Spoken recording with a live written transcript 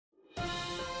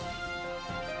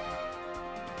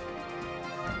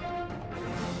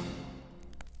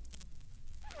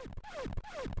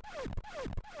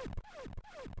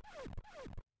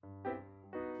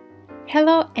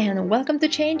Hello and welcome to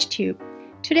ChangeTube.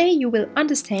 Today you will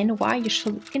understand why you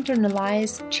should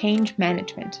internalize change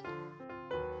management.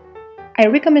 I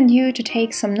recommend you to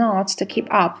take some notes to keep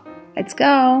up. Let's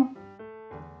go!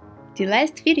 The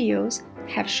last videos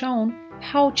have shown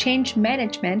how change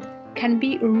management can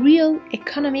be a real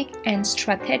economic and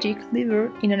strategic lever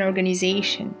in an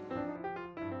organization.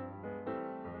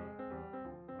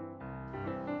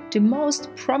 The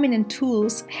most prominent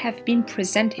tools have been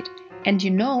presented, and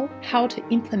you know how to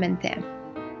implement them.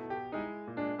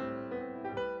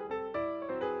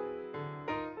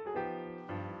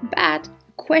 But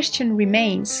the question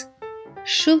remains,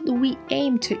 should we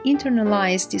aim to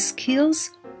internalize these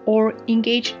skills or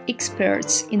engage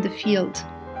experts in the field?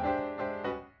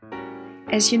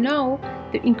 As you know,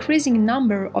 the increasing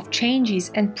number of changes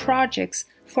and projects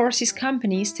forces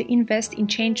companies to invest in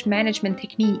change management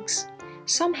techniques.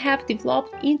 Some have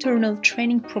developed internal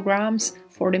training programs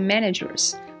for the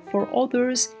managers. For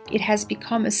others, it has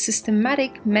become a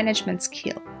systematic management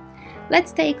skill.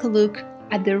 Let's take a look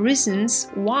at the reasons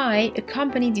why a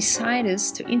company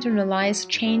decides to internalize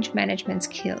change management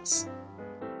skills.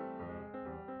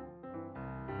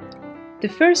 The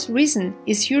first reason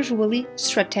is usually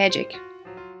strategic.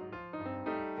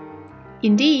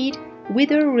 Indeed,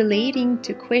 whether relating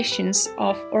to questions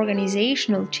of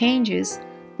organizational changes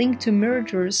linked to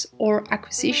mergers or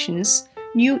acquisitions,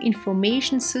 new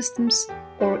information systems,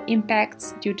 or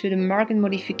impacts due to the market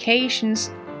modifications,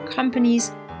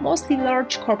 companies, mostly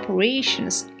large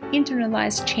corporations,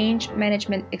 internalize change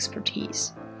management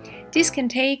expertise. This can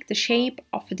take the shape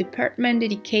of a department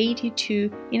dedicated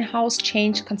to in-house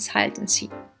change consultancy.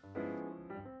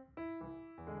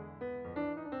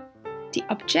 The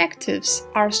objectives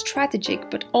are strategic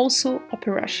but also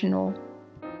operational.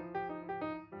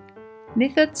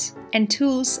 Methods and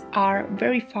tools are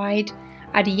verified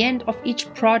at the end of each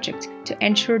project to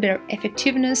ensure their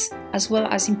effectiveness as well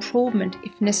as improvement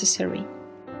if necessary.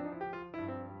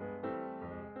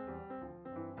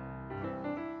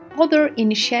 Other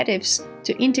initiatives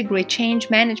to integrate change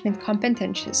management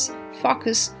competencies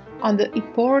focus on the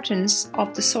importance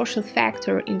of the social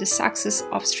factor in the success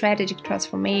of strategic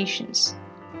transformations.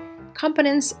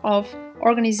 Components of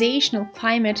organizational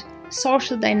climate,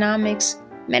 social dynamics,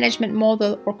 management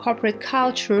model, or corporate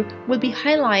culture will be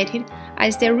highlighted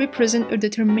as they represent a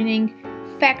determining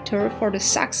factor for the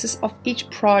success of each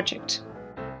project.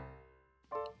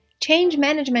 Change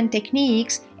management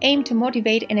techniques aim to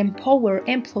motivate and empower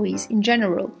employees in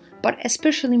general, but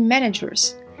especially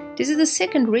managers. This is the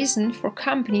second reason for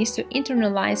companies to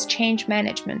internalize change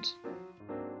management.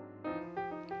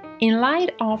 In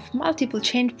light of multiple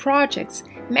change projects,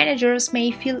 managers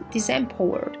may feel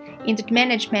disempowered in the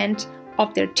management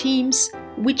of their teams,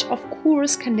 which of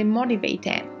course can demotivate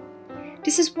them.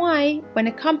 This is why, when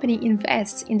a company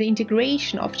invests in the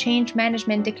integration of change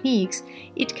management techniques,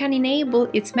 it can enable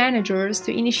its managers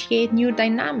to initiate new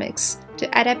dynamics, to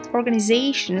adapt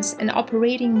organizations and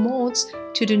operating modes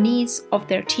to the needs of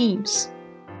their teams.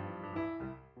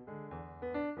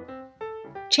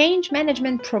 Change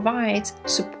management provides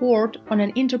support on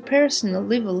an interpersonal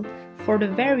level for the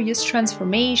various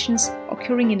transformations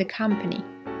occurring in the company.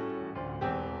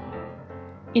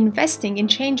 Investing in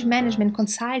change management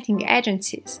consulting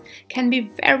agencies can be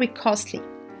very costly.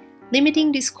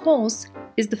 Limiting these costs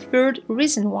is the third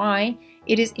reason why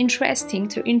it is interesting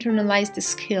to internalize the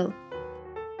skill.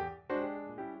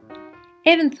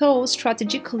 Even though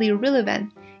strategically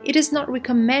relevant, it is not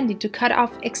recommended to cut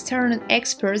off external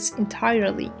experts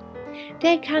entirely.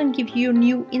 They can give you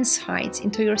new insights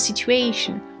into your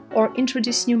situation or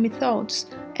introduce new methods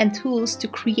and tools to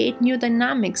create new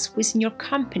dynamics within your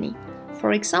company.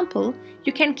 For example,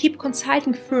 you can keep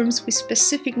consulting firms with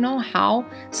specific know-how,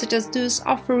 such as those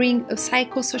offering a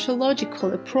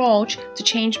psychosociological approach to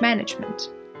change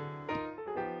management.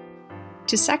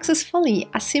 To successfully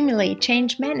assimilate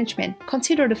change management,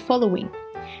 consider the following.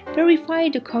 Verify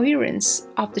the coherence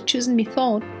of the chosen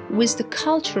method with the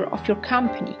culture of your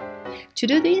company. To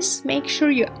do this, make sure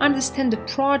you understand the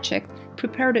project,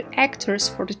 prepare the actors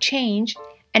for the change,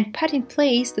 and put in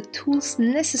place the tools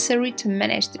necessary to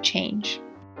manage the change.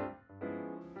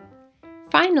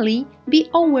 Finally, be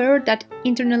aware that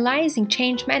internalizing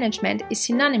change management is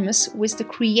synonymous with the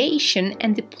creation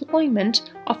and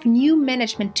deployment of a new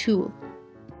management tool.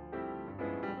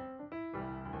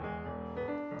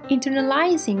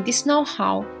 Internalizing this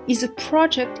know-how is a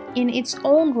project in its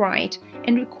own right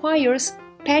and requires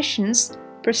patience,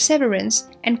 perseverance,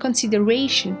 and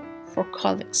consideration for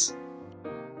colleagues.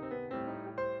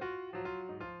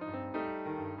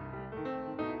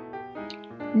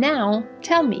 Now,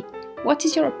 tell me, what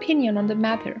is your opinion on the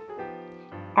matter?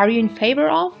 Are you in favor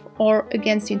of or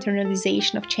against the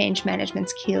internalization of change management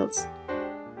skills?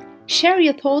 Share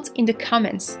your thoughts in the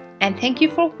comments, and thank you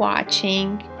for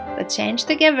watching. Let's change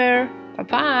together. Bye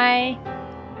bye.